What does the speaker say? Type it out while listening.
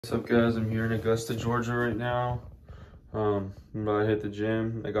What's up, guys? I'm here in Augusta, Georgia right now. I'm about to hit the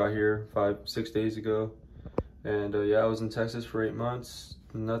gym. I got here 5-6 days ago, and yeah, I was in Texas for 8 months.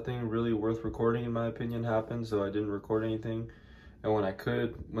 Nothing really worth recording in my opinion happened, so I didn't record anything. And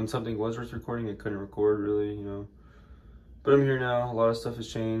when something was worth recording, I couldn't record really, you know. But I'm here now. A lot of stuff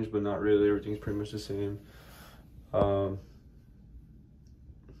has changed, but not really. Everything's pretty much the same.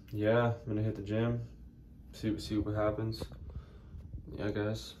 Yeah, I'm gonna hit the gym, see what happens. Yeah,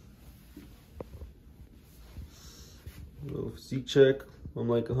 guys. Little physique check. I'm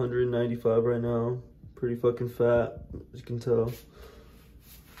like 195 right now. Pretty fucking fat, as you can tell.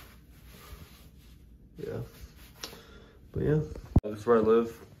 Yeah. But yeah. This is where I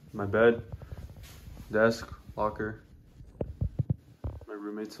live. My bed, desk, locker. My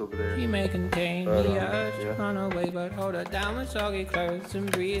roommate's over there. You may contain the urge to run away, but hold her down with soggy clothes and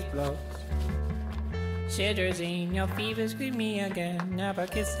breeze blows. Cetirizine, your fever scream me again. Never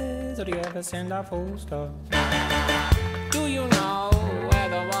kisses, or do you ever send a full stop? Do you know where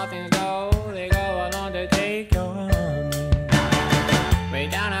the wild things go? They go along to take your honey. Way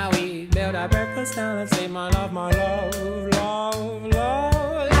down how we build our breakfast down and say my love, love, love. La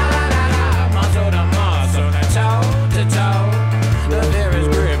la la, muscle to muscle, to toe to toe. The fear is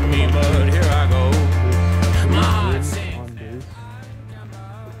grip me, but here I go. My heart sings.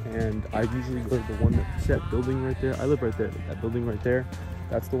 And I usually go to the one that building right there. I live right there. That building right there.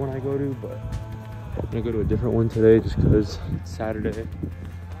 That's the one I go to, but I'm gonna go to a different one today just because it's Saturday.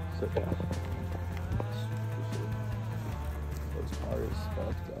 So yeah. Those cars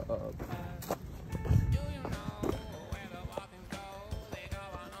fucked up.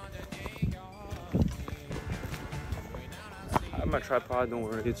 I have my tripod, don't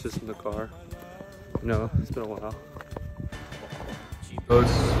worry, it's just in the car. You know, it's been a while.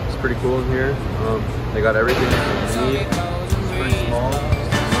 It's pretty cool in here. They got everything you need. It's pretty small.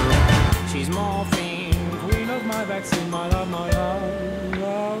 She's morphine, queen of my vaccine, my love, love,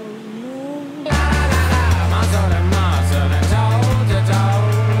 love. Muscle to muscle, and toe to toe.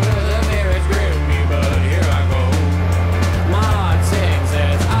 The fear is gripping me, but here I go. My heart sings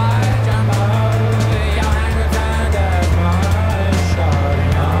as I jump out. Your hand returned as my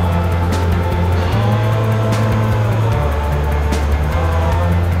shouting out.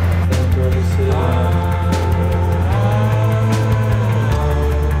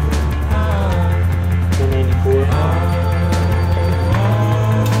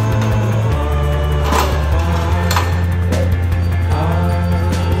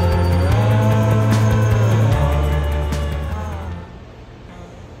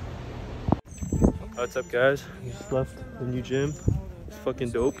 What's up, guys? I just left the new gym. It's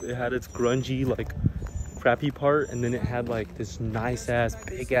fucking dope. It had its grungy, like, crappy part, and then it had like this nice ass,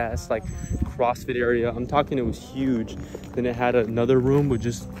 big ass, like, CrossFit area. I'm talking, it was huge. Then it had another room with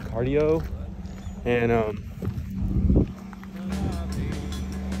just cardio, and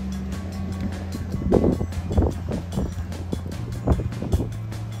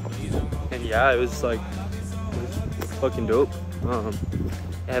yeah, it was like, it was fucking dope.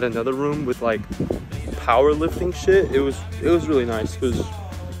 It had another room with like powerlifting shit. It was really nice. It was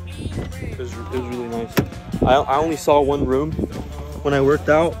really nice. I only saw one room when I worked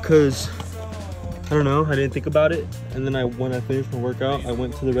out because I don't know, I didn't think about it. And then when I finished my workout, I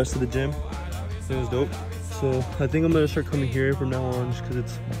went to the rest of the gym. It was dope. So I think I'm gonna start coming here from now on just because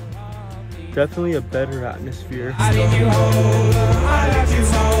it's definitely a better atmosphere. I need you home, I love you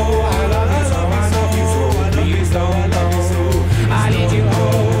so, I love you so, I love you so, I love you so, I love you so. I need you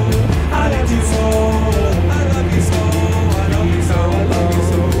home, I love you so, I love you so, I love you so, I love you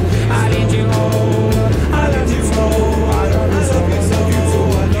so. I need you home, I love you so, I love you so, I love you so,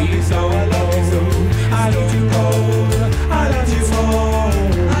 I love you so, I love you so. I need you home, I love you so,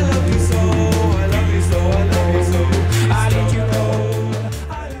 I love you so, I love you so, I love you so. I need you home,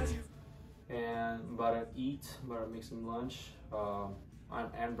 I love you. And I'm about to eat, I'm about to make some lunch,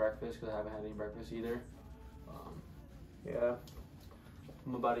 and breakfast because I haven't had any breakfast either. Yeah,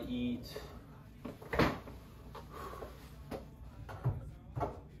 I'm about to eat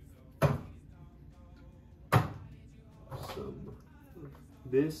some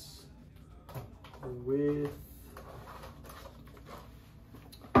this with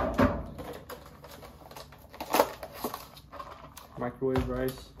microwave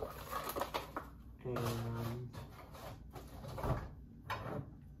rice and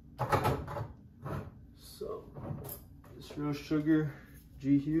some real sugar,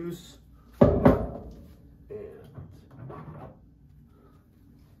 G Hughes, and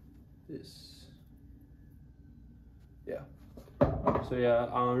this. Yeah. So yeah,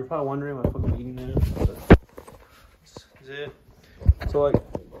 you're probably wondering why I'm fucking eating that. But this is it. So like,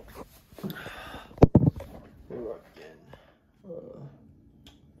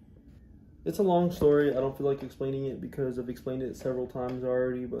 It's a long story. I don't feel like explaining it because I've explained it several times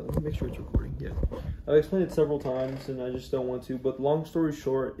already, but let me make sure it's recording. Yeah. I've explained it several times and I just don't want to. But long story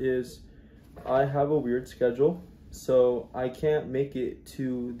short is I have a weird schedule. So I can't make it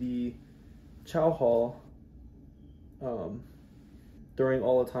to the chow hall during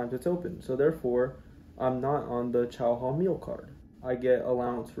all the times it's open. So therefore, I'm not on the chow hall meal card. I get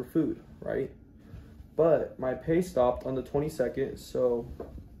allowance for food, right? But my pay stopped on the 22nd, so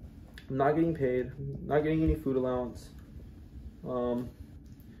I'm not getting paid, not getting any food allowance. On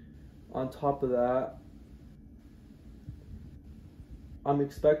top of that, I'm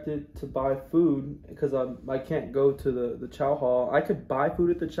expected to buy food because I can't go to the chow hall. I could buy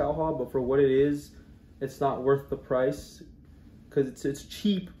food at the chow hall, but for what it is, it's not worth the price because it's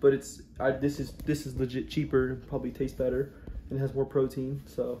cheap, but this is legit cheaper. It probably tastes better and has more protein.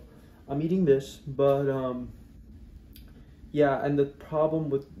 So I'm eating this, but yeah, and the problem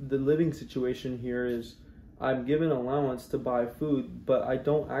with the living situation here is I'm given allowance to buy food, but I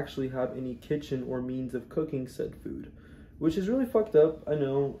don't actually have any kitchen or means of cooking said food, which is really fucked up. I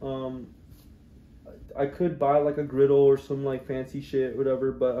know. I could buy like a griddle or some like fancy shit,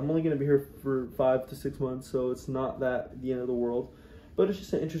 whatever, but I'm only gonna be here for 5 to 6 months, so it's not that the end of the world. But it's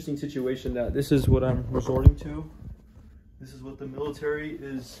just an interesting situation that this is what I'm resorting to. This is what the military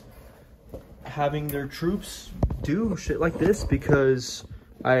is having their troops do, shit like this, because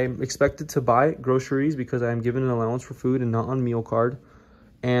I'm expected to buy groceries because I am given an allowance for food and not on meal card,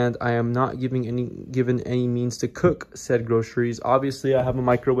 and I am not given any means to cook said groceries. Obviously, I have a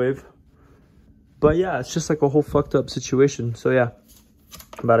microwave, but yeah, it's just like a whole fucked up situation. So yeah,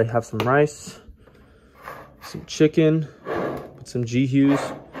 I'm about to have some rice, some chicken, with some G-Hughes,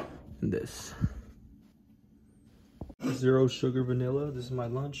 and this. 0 sugar vanilla. This is my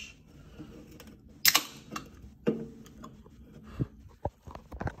lunch.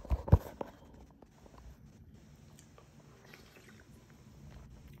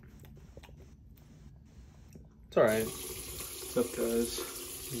 It's alright. What's up, guys?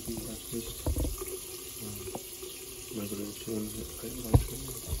 Maybe